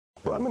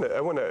Well,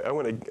 I want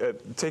to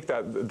take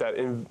that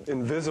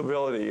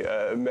invisibility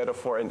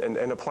metaphor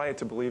and apply it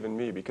to Believe in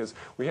Me, because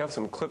we have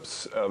some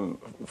clips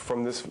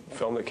from this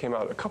film that came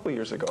out a couple of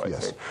years ago, I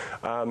think.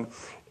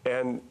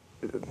 And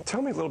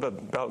tell me a little bit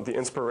about the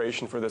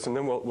inspiration for this, and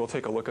then we'll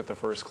take a look at the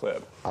first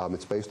clip.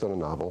 It's based on a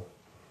novel,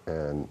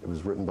 and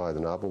the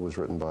novel was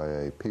written by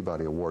a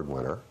Peabody Award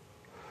winner,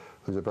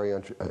 who's a very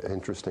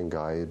interesting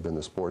guy. He'd been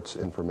the sports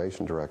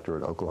information director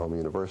at Oklahoma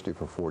University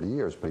for 40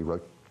 years, but he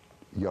wrote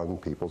young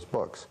people's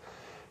books.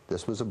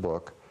 This was a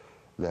book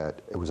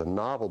it was a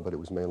novel, but it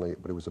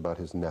was about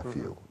his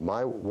nephew.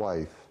 My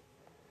wife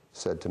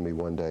said to me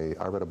one day,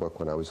 I read a book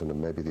when I was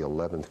in maybe the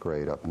 11th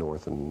grade up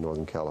north in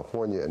Northern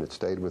California, and it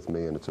stayed with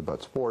me, and it's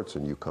about sports,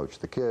 and you coach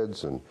the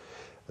kids, and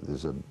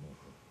there's a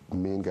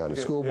mean guy on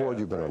the school board,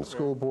 you've been on the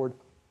school board.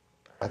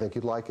 I think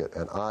you'd like it.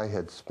 And I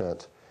had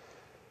spent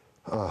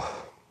a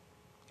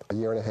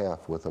year and a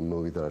half with a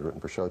movie that I'd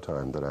written for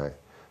Showtime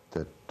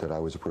that I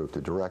was approved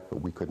to direct,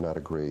 but we could not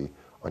agree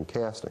on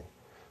casting.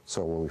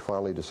 So when we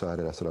finally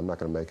decided, I said, I'm not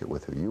going to make it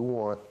with who you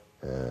want,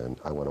 and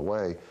I went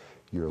away.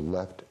 You're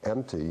left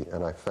empty,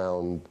 and I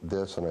found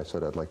this, and I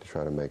said, I'd like to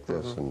try to make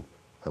this, and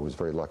I was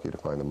very lucky to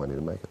find the money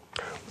to make it.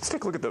 Let's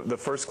take a look at the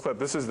first clip.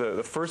 This is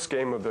the first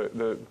game of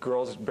the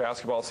girls'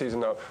 basketball season.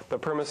 Now, the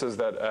premise is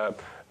that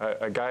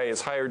a guy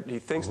is hired, he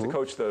thinks to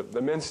coach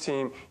the men's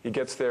team. He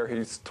gets there,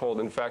 he's told,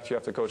 in fact, you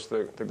have to coach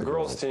the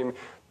girls' team.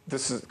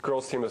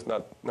 Girls' team is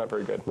not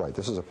very good. Right.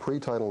 This is a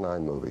pre-Title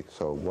IX movie.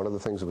 So one of the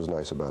things that was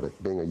nice about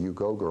it, being a You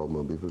Go Girl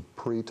movie, but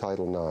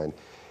pre-Title IX,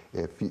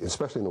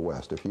 especially in the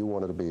West, if you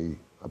wanted to be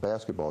a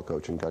basketball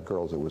coach and got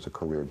girls, it was a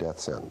career death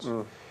sentence.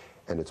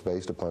 And it's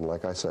based upon,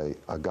 like I say,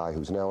 a guy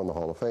who's now in the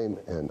Hall of Fame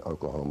in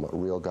Oklahoma, a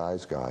real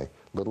guy's guy.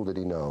 Little did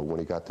he know when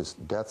he got this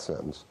death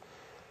sentence,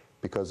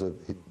 because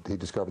he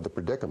discovered the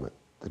predicament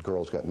that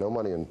girls got no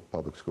money in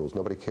public schools.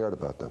 Nobody cared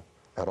about them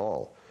at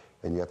all.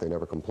 And yet they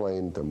never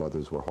complained. Their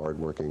mothers were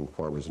hardworking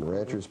farmers and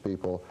ranchers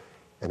people,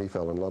 and he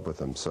fell in love with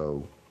them.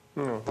 So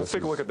let's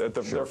take a look at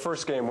their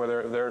first game,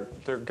 where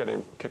they're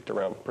getting kicked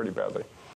around pretty badly.